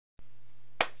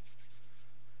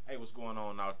what's going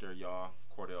on out there, y'all?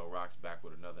 Cordell Rocks back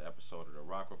with another episode of the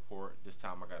Rock Report. This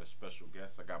time I got a special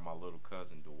guest. I got my little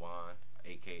cousin, Dewan,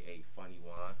 aka Funny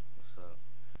Juan. What's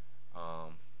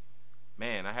up?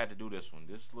 Man, I had to do this one.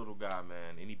 This little guy,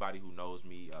 man, anybody who knows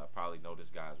me probably know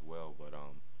this guy as well, but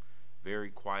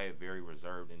very quiet, very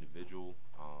reserved individual.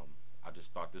 I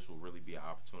just thought this would really be an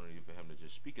opportunity for him to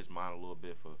just speak his mind a little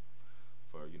bit for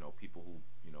people who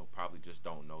probably just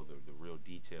don't know the real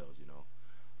details,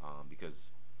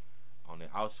 because on the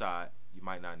outside you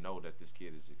might not know that this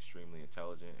kid is extremely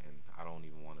intelligent, and I don't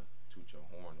even want to toot your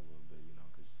horn a little bit,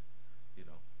 because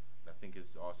I think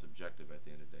it's all subjective at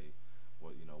the end of the day.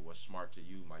 What's smart to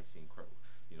you might seem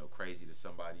crazy to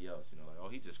somebody else. Like, oh,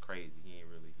 he just crazy. He ain't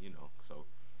really, So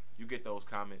you get those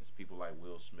comments. People like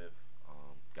Will Smith,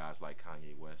 guys like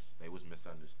Kanye West. They was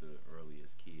misunderstood early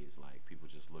as kids. Like, people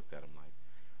just looked at him like,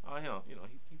 oh, him,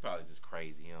 he probably just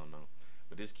crazy. He don't know.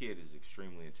 But this kid is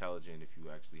extremely intelligent. If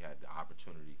you actually had the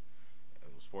opportunity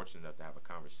and was fortunate enough to have a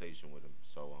conversation with him,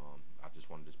 so I just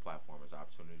wanted this platform as an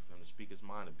opportunity for him to speak his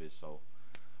mind a bit. So.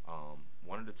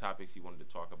 One of the topics he wanted to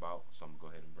talk about, so I'm gonna go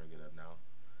ahead and bring it up now.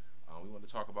 We want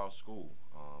to talk about school.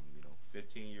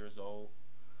 15 years old.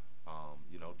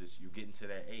 You getting to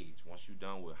that age. Once you're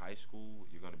done with high school,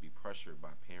 you're gonna be pressured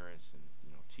by parents and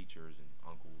teachers and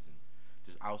uncles and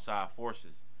just outside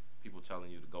forces. People telling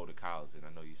you to go to college, and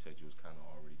I know you said you was kind of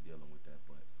already dealing with that.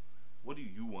 But what do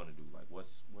you want to do? Like, what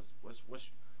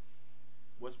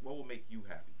will make you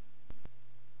happy?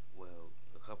 Well,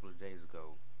 a couple of days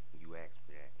ago, you asked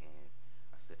me that, and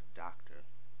I said a doctor,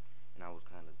 and I was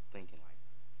kind of thinking like,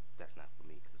 that's not for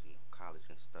me, because college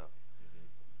and stuff.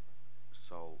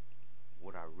 So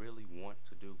what I really want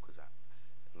to do, because a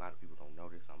lot of people don't know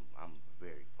this, I'm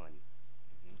very funny.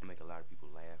 I make a lot of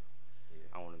people laugh. Yeah.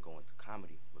 I want to go into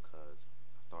comedy because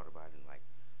I thought about it, and like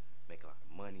make a lot of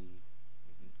money,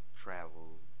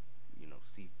 travel,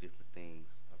 see different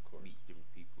things, Of course. meet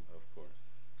different people. Of course.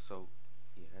 So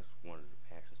yeah, that's one of the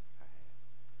passions that I have.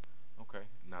 Okay,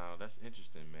 now that's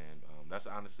interesting, man. That's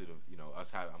honestly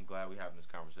I'm glad we're having this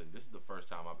conversation. This is the first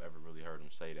time I've ever really heard him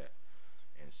say that,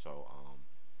 and so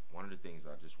one of the things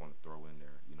I just want to throw in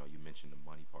there, you mentioned the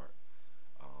money part.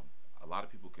 A lot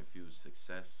of people confuse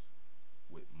success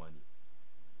with money,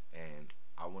 and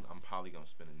I'm probably gonna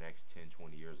spend the next 10,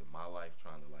 20 years of my life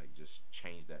trying to just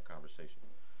change that conversation.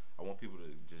 I want people to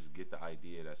just get the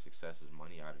idea that success is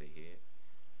money out of their head,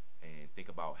 and think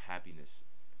about happiness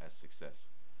as success.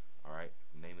 All right,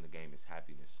 the name of the game is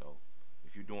happiness. So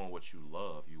if you're doing what you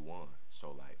love, you won.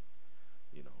 So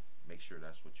make sure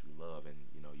that's what you love. And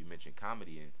you mentioned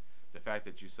comedy, and the fact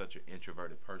that you're such an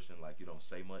introverted person, like you don't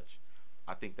say much.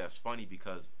 I think that's funny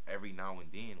because every now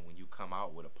and then when you come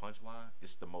out with a punchline,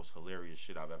 it's the most hilarious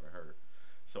shit I've ever heard.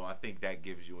 So I think that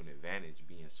gives you an advantage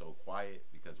being so quiet,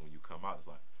 because when you come out, it's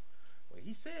like, well,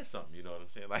 he said something, you know what I'm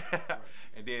saying? Like, Right.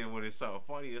 And then when it's something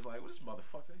funny, it's like, well, this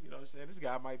motherfucker, you know what I'm saying? This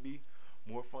guy might be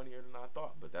more funnier than I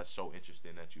thought. But that's so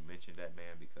interesting that you mentioned that,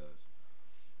 man, because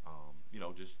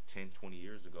just 10, 20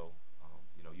 years ago,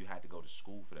 you had to go to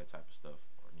school for that type of stuff,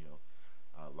 or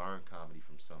learn comedy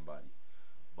from somebody.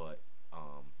 But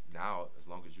now, as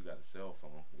long as you got a cell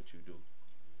phone, which you do,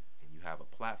 and you have a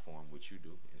platform, which you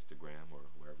do, Instagram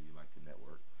or wherever you like to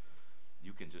network,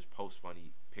 you can just post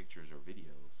funny pictures or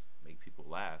videos, make people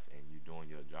laugh, and you're doing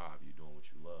your job, you're doing what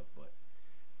you love. But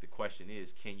the question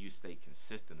is, can you stay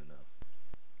consistent enough?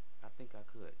 I think I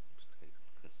could stay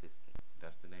consistent.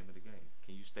 That's the name of the game.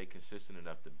 Can you stay consistent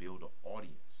enough to build an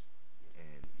audience?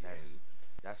 And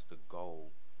That's the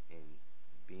goal in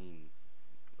being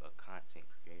a content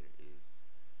creator, is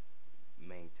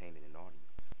maintaining an audience.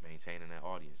 maintaining that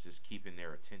audience, just keeping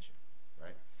their attention,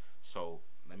 right? So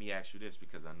let me ask you this,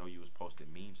 because I know you was posting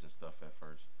memes and stuff at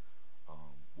first.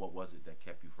 What was it that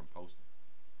kept you from posting?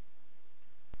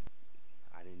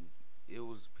 I didn't. It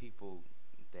was people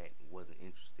that wasn't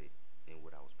interested in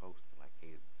what I was posting. Like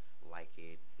they like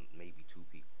it, maybe two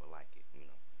people would like it,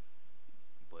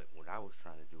 But what I was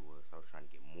trying to do was I was trying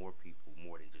to get more people,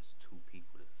 more than just two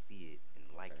people, to see it and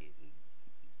like Okay. it.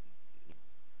 And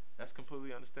That's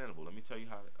completely understandable. Let me tell you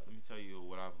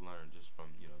what I've learned just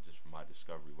from my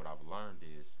discovery. What I've learned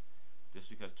is,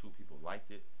 just because two people liked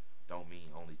it, don't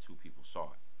mean only two people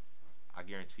saw it. I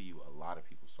guarantee you a lot of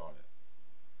people saw that,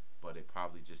 but it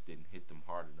probably just didn't hit them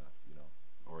hard enough,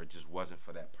 or it just wasn't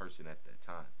for that person at that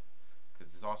time.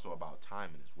 Because it's also about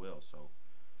timing as well. So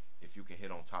if you can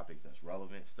hit on topics that's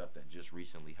relevant, stuff that just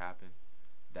recently happened,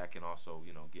 that can also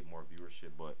get more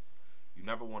viewership. But you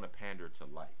never want to pander to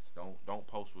likes. Don't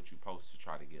post what you post to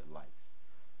try to get likes.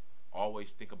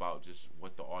 Always think about just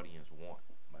what the audience want.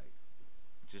 Like,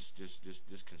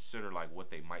 just consider like what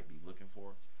they might be looking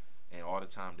for, and all the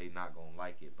time they not gonna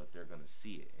like it, but they're gonna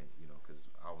see it, and you know, because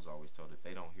I was always told if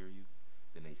they don't hear you,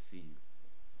 then they see you.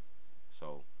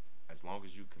 So as long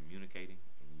as you communicating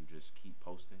and you just keep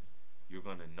posting, you're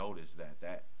gonna notice that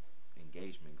that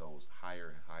engagement goes higher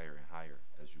and higher and higher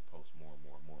as you post more and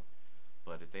more and more.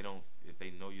 But if they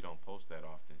know you don't post that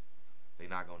often, they're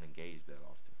not gonna engage that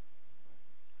often.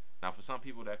 Now, for some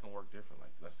people, that can work different.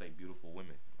 Like, let's say beautiful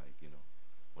women, like, you know,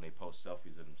 when they post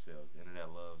selfies of themselves, the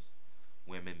internet loves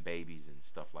women, babies, and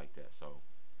stuff like that. So,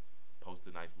 post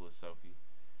a nice little selfie,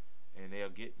 and they'll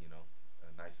get, you know,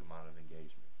 a nice amount of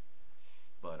engagement.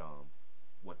 But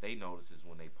what they notice is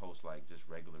when they post like just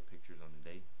regular pictures on the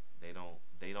day, they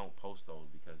don't post those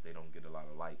because they don't get a lot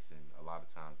of likes, and a lot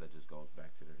of times that just goes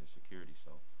back to their insecurity.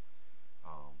 So,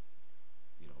 um,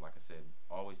 you know, like I said,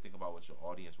 always think about what your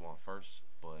audience want first,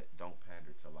 but don't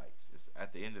pander to likes. It's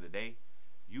at the end of the day,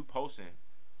 you posting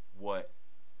what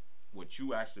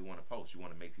you actually want to post. You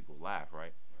want to make people laugh,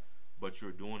 right? But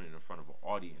you're doing it in front of an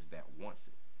audience that wants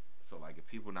it. So like if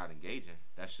people are not engaging,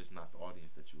 that's just not the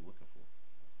audience that you're looking for.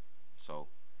 So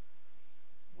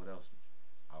what else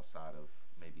outside of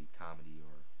maybe comedy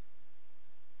or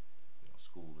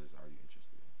school are you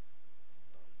interested in?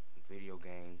 Video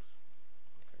games.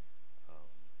 Okay.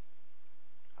 Um,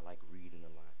 I like reading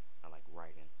a lot. I like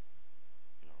writing.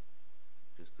 You know,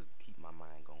 just to keep my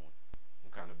mind going.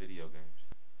 What kind of video games?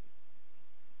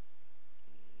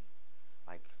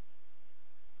 Like,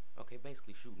 okay,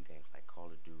 basically shooting games like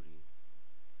Call of Duty,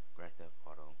 Grand Theft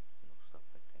Auto, stuff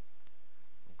like that.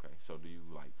 Okay, so do you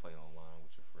like play online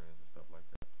with your friends and stuff like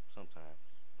that? Sometimes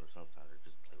I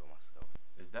just play with myself.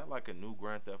 Is that like a new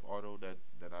Grand Theft Auto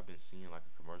that I've been seeing like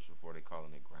a commercial for? They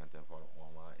calling it Grand Theft Auto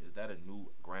Online. Is that a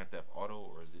new Grand Theft Auto,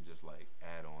 or is it just like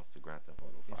add-ons to Grand Theft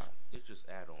Auto 5? It's just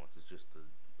add-ons. It's just the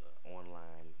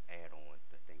online add-on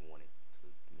that they wanted to,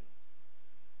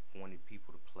 wanted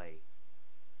people to play.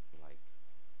 Like,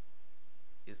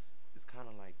 it's kind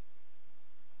of like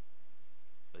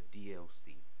a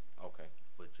DLC. Okay.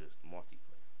 But just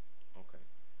multiplayer. Okay.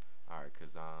 All right,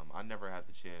 cause I never had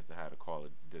the chance to have the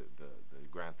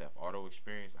Grand Theft Auto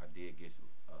experience. I did get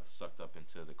sucked up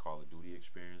into the Call of Duty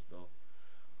experience though.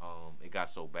 It got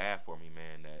so bad for me,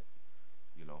 man, that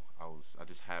I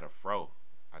just had a fro.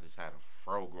 I just had a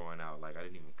fro growing out. Like I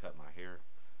didn't even cut my hair.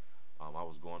 I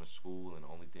was going to school, and the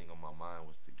only thing on my mind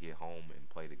was to get home and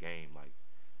play the game. Like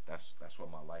that's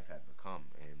what my life had become,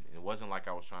 and it wasn't like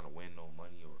I was trying to win no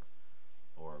money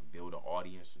or build an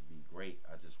audience and be great.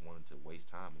 I just wanted to waste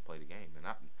time and play the game, and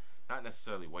not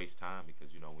necessarily waste time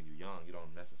because when you're young, you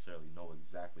don't necessarily know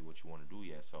exactly what you want to do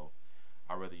yet. So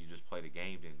I'd rather you just play the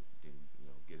game than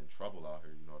get in trouble out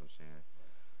here. You know what I'm saying?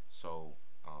 So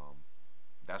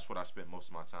that's what I spent most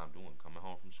of my time doing, coming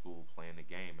home from school, playing the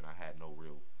game, and I had no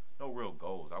real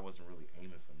goals. I wasn't really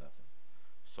aiming for nothing.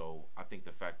 So I think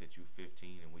the fact that you're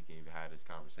 15 and we can even have this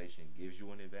conversation gives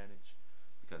you an advantage,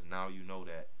 because now you know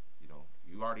that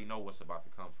you already know what's about to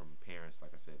come from parents,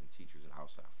 like I said, and teachers and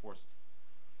outside forces.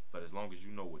 But as long as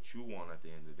you know what you want at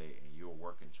the end of the day and you're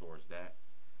working towards that,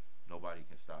 nobody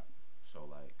can stop you. So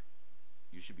like,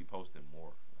 you should be posting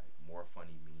more, like more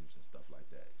funny memes and stuff like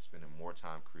that. Spending more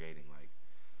time creating. Like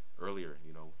earlier,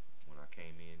 when I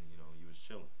came in, you was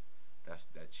chilling. That's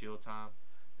that chill time.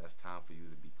 That's time for you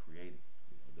to be creating.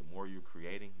 The more you're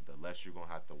creating, the less you're gonna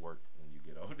have to work when you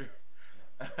get older.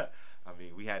 I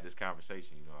mean, we had this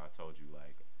conversation. I told you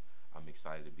like I'm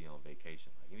excited to be on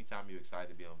vacation. Like anytime you're excited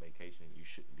to be on vacation, you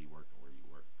shouldn't be working where you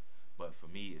work. But for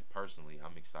me personally,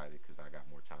 I'm excited because I got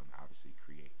more time to obviously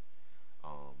create.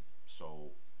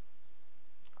 So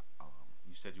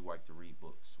you said you like to read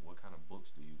books. What kind of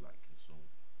books do you like consume?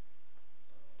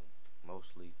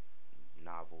 Mostly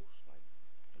novels, like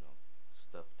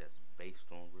stuff that's based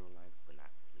on real life, but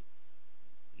not really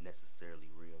necessarily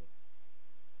real.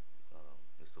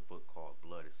 It's a book called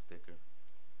Blood is Thicker.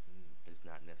 It's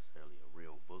not necessarily a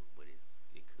real book, but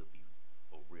it could be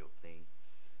a real thing.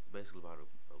 It's basically about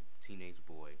a teenage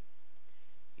boy.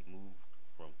 He moved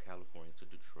from California to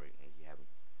Detroit, and he having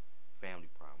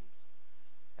family problems.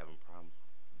 Having problems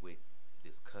with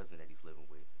this cousin that he's living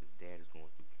with. His dad is going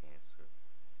through cancer.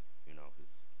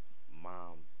 His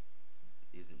mom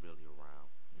isn't really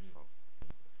around.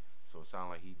 So it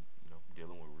sounds like he,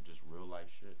 dealing with just real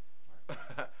life shit.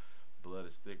 Right. Blood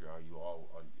is Thicker.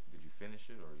 Did you finish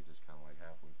it, or you just kind of like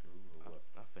halfway through, or what?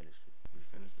 I finished it. You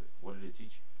finished it. What did it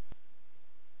teach you?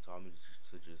 Taught me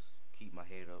to just keep my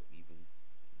head up even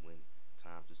when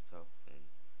times is tough, and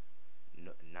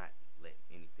not let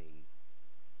anything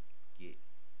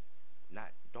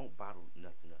don't bottle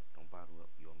nothing up. Don't bottle up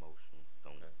your emotions.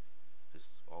 Don't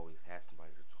just always have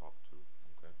somebody to talk to.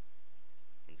 Okay.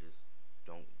 And just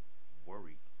don't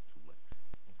worry too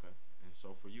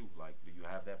Like, do you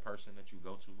have that person that you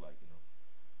go to? Like,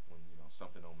 when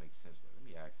something don't make sense. Like, let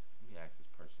me ask this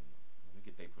person. Let me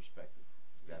get their perspective.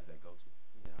 You have that go to?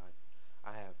 Yeah,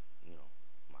 I have,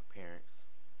 my parents,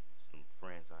 some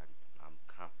friends I'm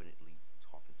confidently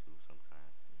talking to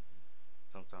sometimes.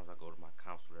 Sometimes I go to my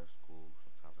counselor at school.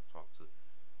 Sometimes I talk to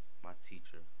my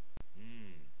teacher.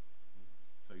 Mm.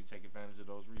 So you take advantage of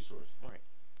those resources. Right.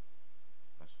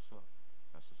 That's what's up.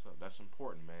 That's what's up. That's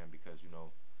important, man, because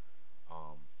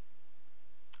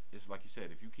it's like you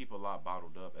said, if you keep a lot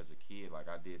bottled up as a kid, like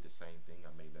I did the same thing.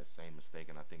 I made that same mistake,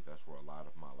 and I think that's where a lot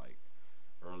of my like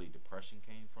early depression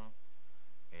came from.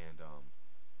 And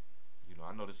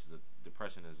I know this is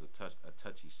depression is a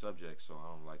touchy subject, so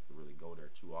I don't like to really go there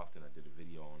too often. I did a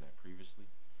video on that previously,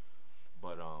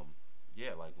 but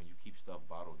yeah, like when you keep stuff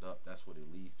bottled up, that's what it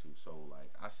leads to. So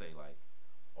like I say, like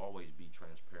always be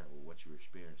transparent with what you're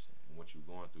experiencing and what you're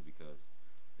going through, because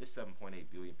there's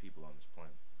 7.8 billion people on this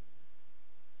planet.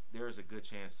 There is a good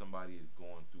chance somebody is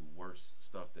going through worse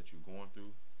stuff that you're going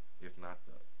through, if not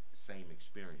the same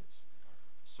experience.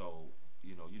 So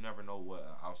you never know what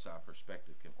an outside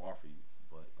perspective can offer you.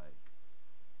 But like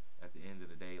at the end of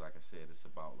the day, like I said, it's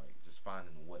about like just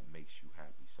finding what makes you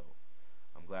happy. So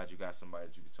I'm glad you got somebody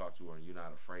that you can talk to, and you're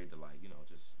not afraid to like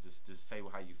just say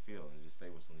how you feel and just say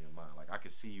what's on your mind. Like I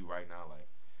can see you right now,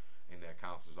 like in that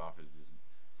counselor's office,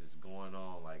 just going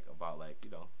on like about like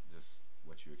just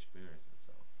what you're experiencing.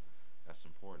 So that's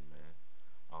important, man.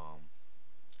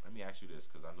 Let me ask you this,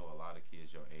 because I know a lot of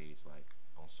kids your age, like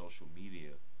on social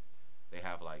media, they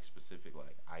have like specific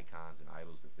like icons and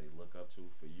idols that they look up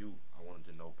to. For you, I wanted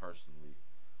to know personally,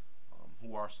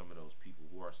 who are some of those people?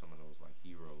 Who are some of those like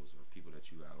heroes or people that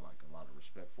you got like a lot of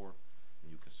respect for,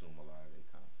 and you consume a lot of their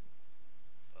content?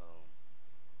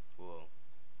 Well,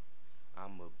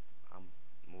 I'm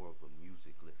more of a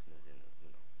music listener than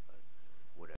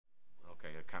whatever.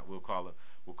 Okay, we'll call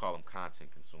them content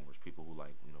consumers, people who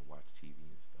like watch TV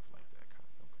and stuff like that.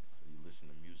 Okay, so you listen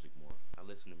to music more. I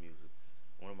listen to music.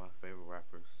 One of my favorite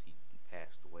rappers, he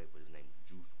passed away, but his name is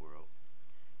Juice WRLD.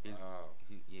 Wow.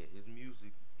 His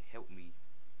music helped me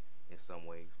in some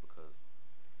ways, because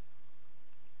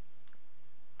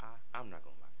I'm not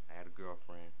gonna lie. I had a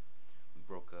girlfriend. We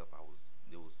broke up.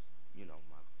 It was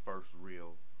my first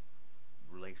real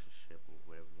relationship, or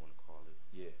whatever you want to call it.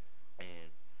 Yeah.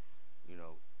 And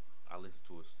I listened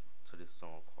to this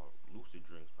song called "Lucid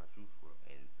Dreams" by Juice WRLD,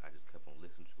 and I just kept on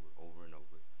listening to it over and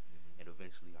over. And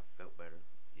eventually, I felt better.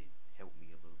 It helped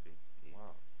me a little bit.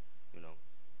 Wow.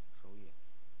 So yeah.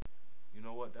 You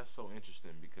know what? That's so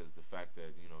interesting, because the fact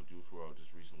that Juice WRLD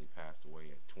just recently passed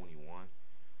away at 21.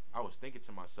 I was thinking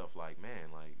to myself, like,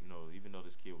 man, like even though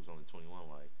this kid was only 21,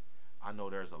 like I know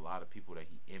there's a lot of people that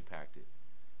he impacted.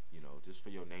 Just for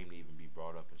your name to even be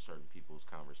brought up in certain people's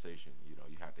conversation,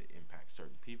 you have to impact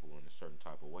certain people in a certain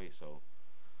type of way. So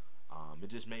it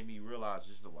just made me realize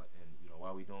just what, and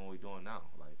why we doing what we doing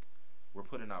now. Like we're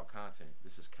putting out content.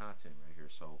 This is content right here.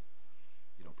 So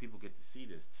people get to see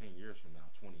this 10 years from now,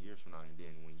 20 years from now, and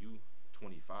then when you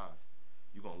 25,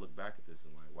 you're gonna look back at this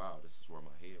and like, wow, this is where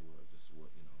my head was. This is what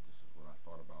this is what I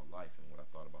thought about life and what I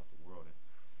thought about the world. And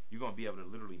you're gonna be able to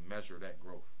literally measure that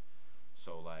growth.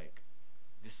 So like,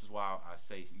 this is why I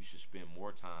say you should spend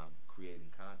more time creating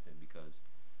content, because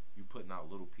you putting out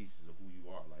little pieces of who you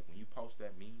are. Like when you post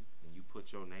that meme and you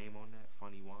put your name on that,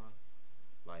 Funny Juan,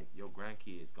 like your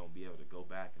grandkids gonna be able to go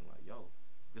back and like, yo,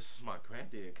 this is my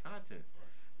granddad content. Right.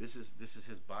 This is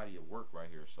his body of work right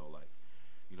here. So like,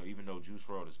 even though Juice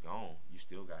WRLD is gone, you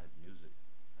still got his music,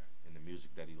 right, and the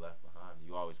music that he left behind.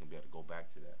 You always gonna be able to go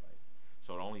back to that. Like,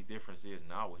 so the only difference is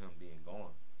now with him being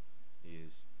gone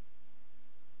is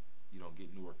you don't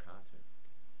get newer content.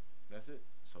 That's it.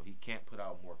 So he can't put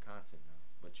out more content now,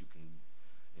 but you can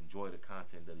enjoy the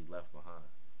content that he left behind.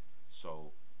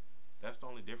 So that's the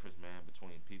only difference, man,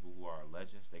 between people who are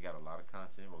legends. They got a lot of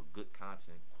content, or good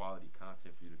content, quality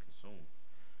content for you to consume.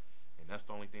 And that's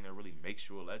the only thing that really makes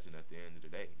you a legend at the end of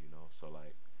the day, So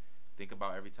like, think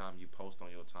about every time you post on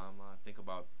your timeline, think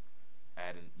about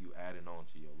adding on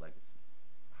to your legacy.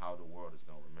 How the world is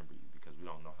gonna remember you, because we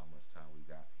don't know how much time we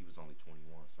got. He was only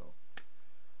 21, so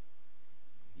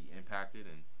he impacted,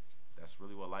 and that's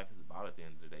really what life is about at the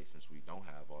end of the day, since we don't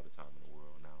have all the time in the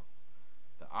world now.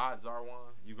 The odds are,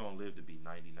 Juan, you're gonna live to be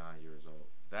 99 years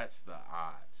old. That's the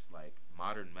odds. Like,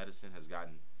 modern medicine has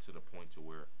gotten to the point to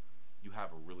where you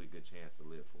have a really good chance to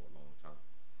live for a long time.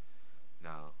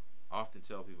 Now, I often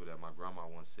tell people that my grandma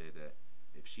once said that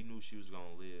if she knew she was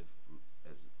gonna live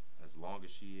as long as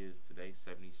she is today,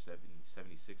 76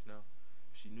 now,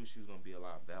 if she knew she was gonna be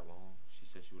alive that long, she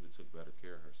said she would have took better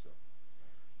care of herself.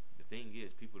 The thing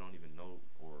is, people don't even know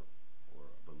or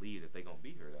believe that they're gonna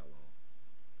be here that long.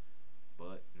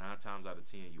 But 9 times out of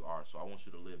 10 you are. So I want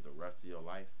you to live the rest of your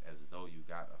life as though you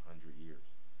got 100 years.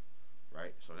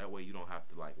 Right? So that way you don't have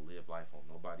to like live life on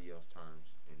nobody else's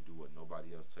terms and do what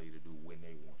nobody else tell you to do when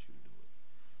they want you to do it.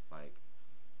 Like,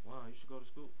 wow, you should go to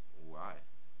school. Why?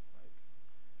 Like,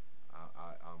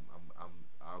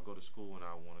 I'll go to school when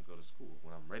I want to go to school,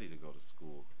 when I'm ready to go to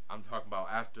school. I'm talking about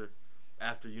after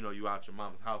you out your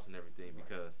mama's house and everything,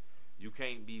 because you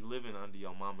can't be living under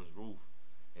your mama's roof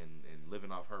and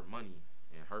living off her money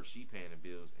and she paying the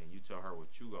bills and you tell her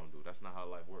what you gonna do. That's not how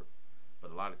life works. But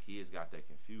a lot of kids got that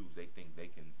confused. They think they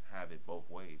can have it both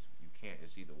ways. You can't.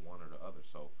 It's either one or the other.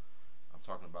 So I'm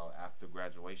talking about after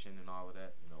graduation and all of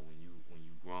that. When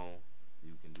you grown,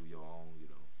 you can do your own.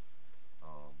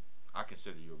 I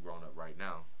consider you a grown up right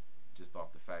now, just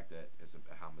off the fact that it's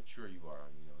how mature you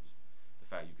are. Just the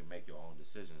fact you can make your own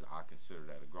decisions. I consider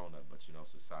that a grown up. But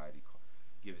society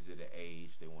gives it an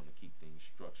age. They want to keep things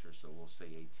structured. So we'll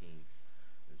say 18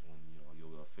 is when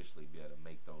you'll officially be able to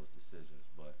make those decisions.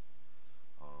 But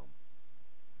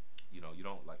you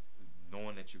don't like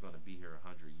knowing that you're gonna be here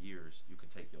 100 years. You can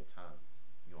take your time.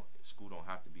 School don't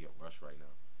have to be a rush right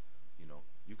now.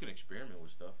 You can experiment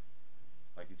with stuff.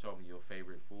 Like you told me, your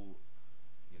favorite food,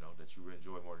 that you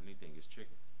enjoy more than anything is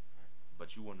chicken.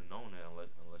 But you wouldn't have known that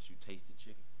unless you tasted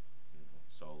chicken.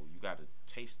 So you got to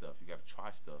taste stuff. You got to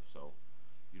try stuff. So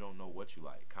you don't know what you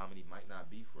like. Comedy might not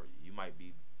be for you. You might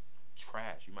be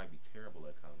trash. You might be terrible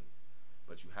at comedy.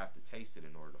 But you have to taste it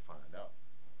in order to find out.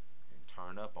 And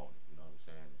turn up on it. You know what I'm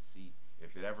saying? And see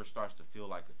if it ever starts to feel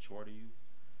like a chore to you,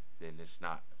 then it's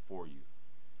not for you.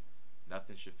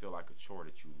 Nothing should feel like a chore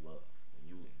that you love. When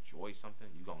you enjoy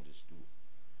something, you're going to just do it.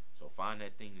 So find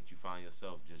that thing that you find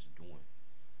yourself just doing.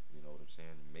 You know what I'm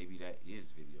saying? Maybe that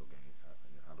is video games.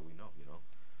 How do we know?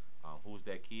 Who was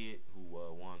that kid who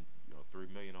won $3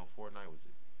 million on Fortnite? Was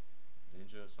it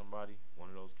Ninja or somebody? One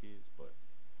of those kids? But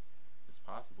it's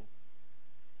possible.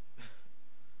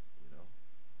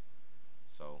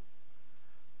 So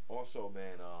also,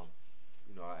 man, I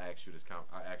asked you this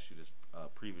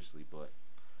previously, but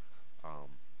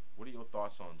what are your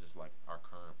thoughts on just like our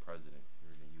current president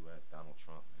here in the U.S., Donald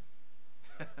Trump, man?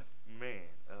 Man,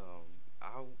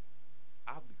 I'll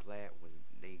be glad when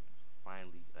they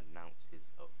finally announce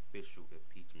his official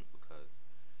impeachment, because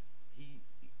he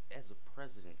as a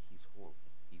president, he's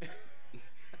horrible.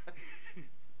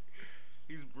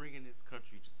 He's bringing this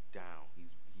country just down.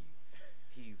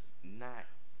 He's not.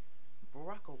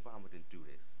 Barack Obama didn't do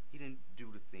this. He didn't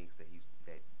do the things that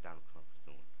Donald Trump is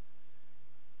doing.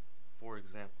 For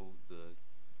example, the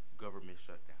government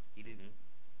shutdown. He didn't.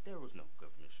 There was no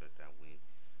government shutdown when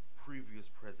previous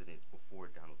presidents before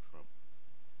Donald Trump.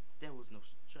 There was no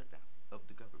shutdown of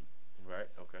the government. Right.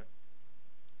 Okay.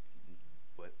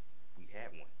 But we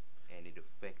had one, and it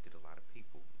affected a lot of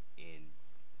people in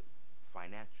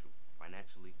financially.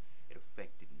 It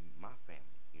affected my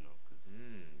family,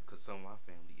 because some of my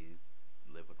family is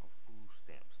living on food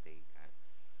stamps.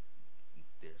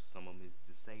 Some of them is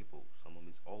disabled, some of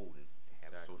them is old and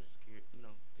have Social Security,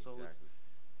 So exactly.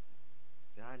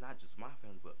 It's not just my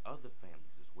family, but other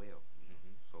families as well.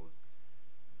 So it's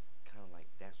kind of like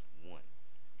that's one.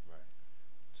 Right.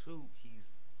 Two,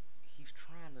 he's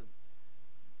trying to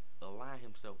align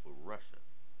himself with Russia,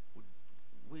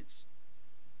 which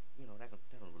that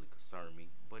don't really concern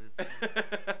me, but it's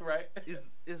right.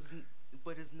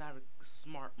 But it's not a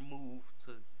smart move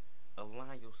to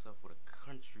align yourself with a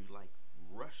country like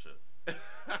Russia.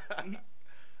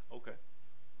 Okay.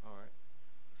 All right.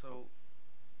 So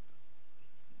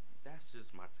that's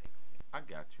just my take on it.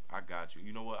 I got you.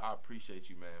 You know what? I appreciate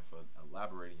you, man, for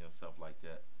elaborating yourself like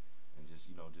that, and just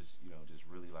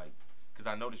really like, because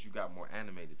I noticed you got more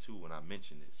animated too when I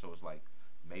mentioned it. So it's like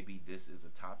maybe this is a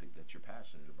topic that you're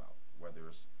passionate about, whether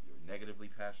it's you're negatively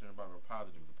passionate about it or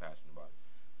positively passionate about it.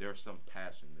 There's some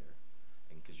passion there,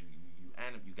 and because you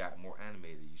got more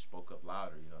animated, you spoke up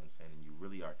louder. You know what I'm saying, and you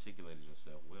really articulated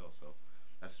yourself well. So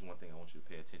that's just one thing I want you to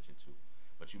pay attention to.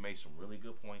 But you made some really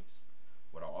good points.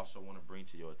 What I also want to bring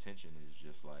to your attention is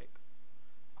just like,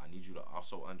 I need you to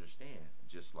also understand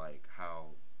just like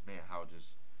how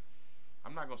just,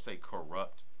 I'm not going to say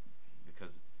corrupt,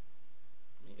 because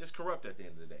it's corrupt at the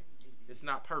end of the day. It's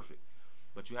not perfect.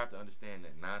 But you have to understand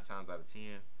that 9 times out of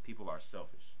 10, people are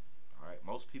selfish. All right?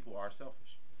 Most people are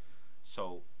selfish.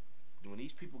 So when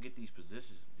these people get these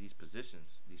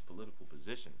political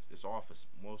positions, it's all for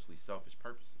mostly selfish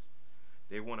purposes.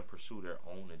 They want to pursue their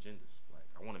own agendas. Like,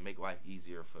 I want to make life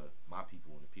easier for my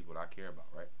people and the people that I care about,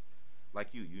 right?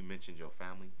 Like you mentioned your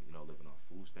family, living off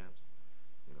food stamps,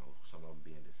 some of them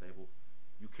being disabled.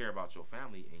 You care about your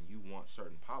family and you want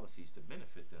certain policies to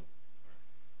benefit them.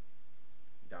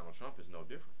 Donald Trump is no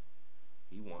different.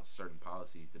 He wants certain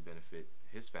policies to benefit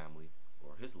his family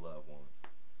or his loved ones,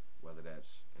 whether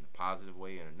that's in a positive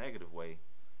way or a negative way.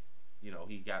 You know,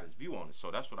 he got his view on it.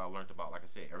 So that's what I learned about. Like I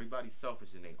said, everybody's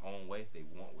selfish in their own way. They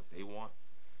want what they want.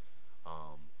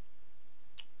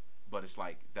 But it's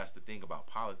like, that's the thing about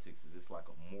politics, is it's like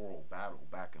a moral battle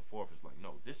back and forth. It's like,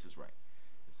 no, this is right.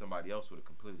 And somebody else with a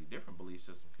completely different belief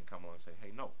system can come along and say,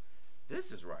 hey, no,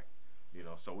 this is right. You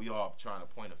know, so we all trying to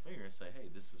point a finger and say, hey,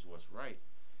 this is what's right.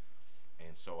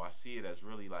 And so I see it as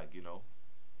really like, you know,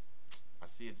 I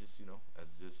see it just, you know, as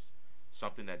just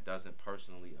something that doesn't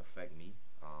personally affect me.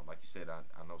 Like you said,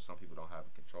 I know some people don't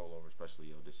have control over, especially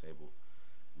your disabled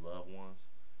loved ones,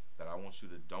 that I want you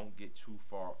to don't get too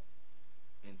far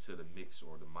into the mix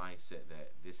or the mindset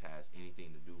that this has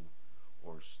anything to do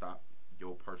or stop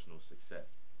your personal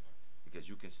success, because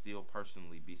you can still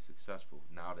personally be successful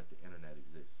now that the internet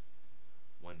exists.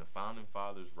 When the founding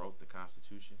fathers wrote the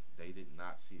Constitution, they did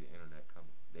not see the internet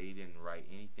coming. They didn't write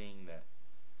anything that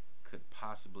could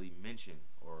possibly mention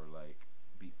or like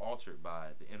be altered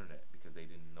by the internet, because they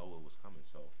didn't know it was coming.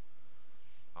 So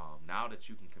now that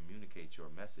you can communicate your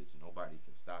message, nobody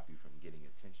can stop you from getting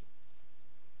attention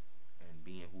and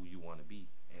being who you want to be,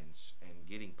 and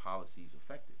getting policies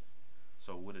effective.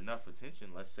 So with enough attention,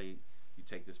 let's say you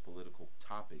take this political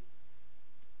topic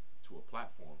to a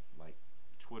platform like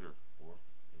Twitter or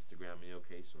Instagram in your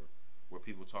case, or where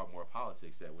people talk more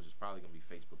politics at, which is probably going to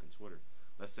be Facebook and Twitter.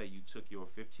 Let's say you took your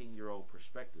 15-year-old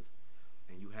perspective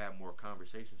and you have more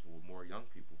conversations with more young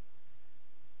people,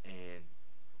 and,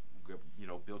 you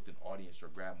know, built an audience or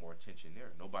grab more attention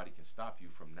there. Nobody can stop you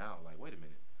from now, like, wait a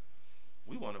minute,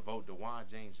 we want to vote DeJuan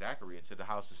James Zachary into the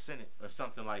House of Senate or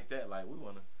something like that. Like, we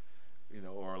want to, you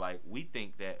know, or like, we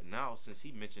think that now, since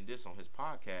he mentioned this on his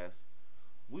podcast,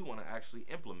 we want to actually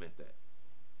implement that.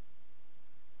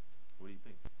 What do you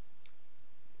think?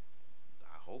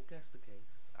 I hope that's the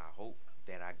case. I hope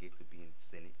that I get to be in the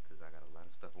Senate, because I got a lot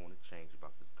of stuff I want to change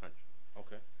about this country.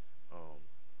 Okay.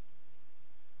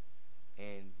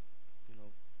 And, you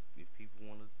know, if people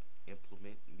want to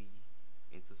implement me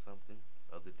into something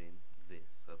other than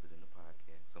this, other than the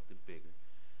podcast, something bigger,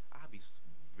 I'll be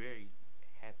very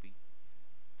happy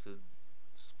to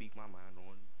speak my mind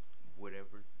on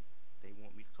whatever they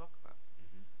want me to talk about.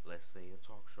 Mm-hmm. Let's say a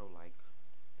talk show like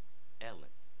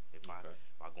Ellen. If I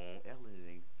go on Ellen and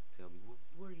they tell me,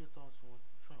 what are your thoughts on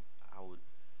Trump, I would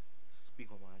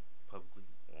speak my mind publicly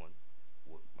on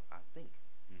what I think,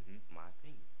 my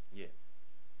opinion. Yeah.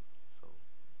 So.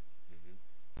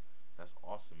 That's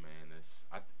awesome,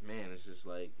 man. It's just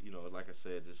like, you know, like I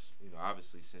said, just, you know,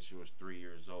 obviously since you was 3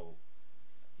 years old,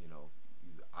 you know,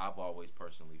 I've always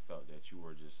personally felt that you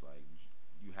were just like,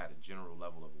 you had a general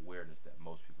level of awareness that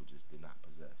most people just did not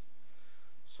possess.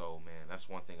 So, man, that's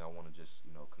one thing I want to just,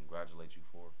 you know, congratulate you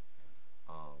for.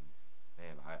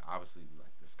 Man, I obviously,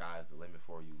 like, the sky is the limit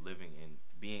for you, living and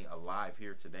being alive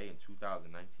here today in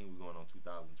 2019. We're going on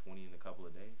 2020 in a couple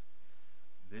of days.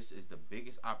 This is the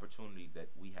biggest opportunity that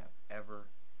we have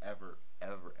ever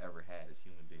had as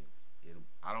human beings.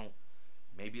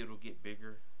 Maybe it'll get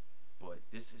bigger, but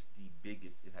this is the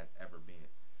biggest it has ever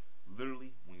been.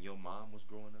 Literally, when your mom was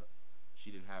growing up, she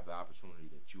didn't have the opportunity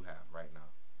that you have right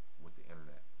now with the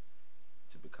internet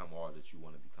to become all that you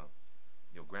want to become.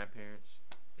 Your grandparents,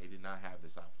 they did not have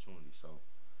this opportunity. So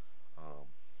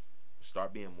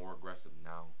start being more aggressive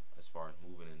now as far as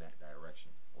moving in that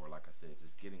direction. Or like I said,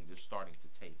 just starting to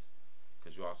taste.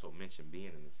 Because you also mentioned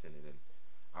being in the Senate, and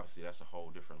obviously that's a whole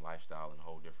different lifestyle and a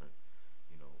whole different,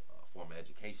 you know, form of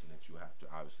education that you have to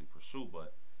obviously pursue.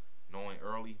 But knowing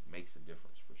early makes a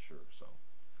difference for sure. So,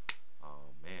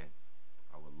 man,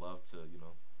 I would love to, you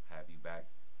know, have you back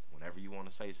whenever you want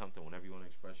to say something, whenever you want to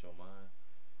express your mind.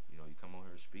 You know, you come on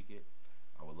here and speak it.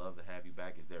 I would love to have you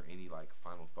back. Is there any like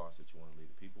final thoughts that you want to leave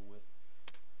the people with?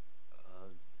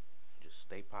 Just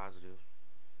stay positive,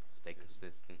 stay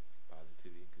consistent.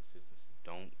 Positivity and consistency.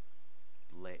 Don't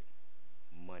let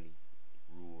money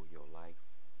rule your life,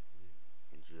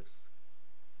 and just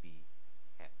be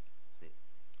happy. That's it.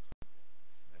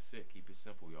 That's it. Keep it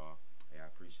simple, y'all. Hey, I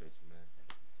appreciate you, man.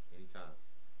 Anytime.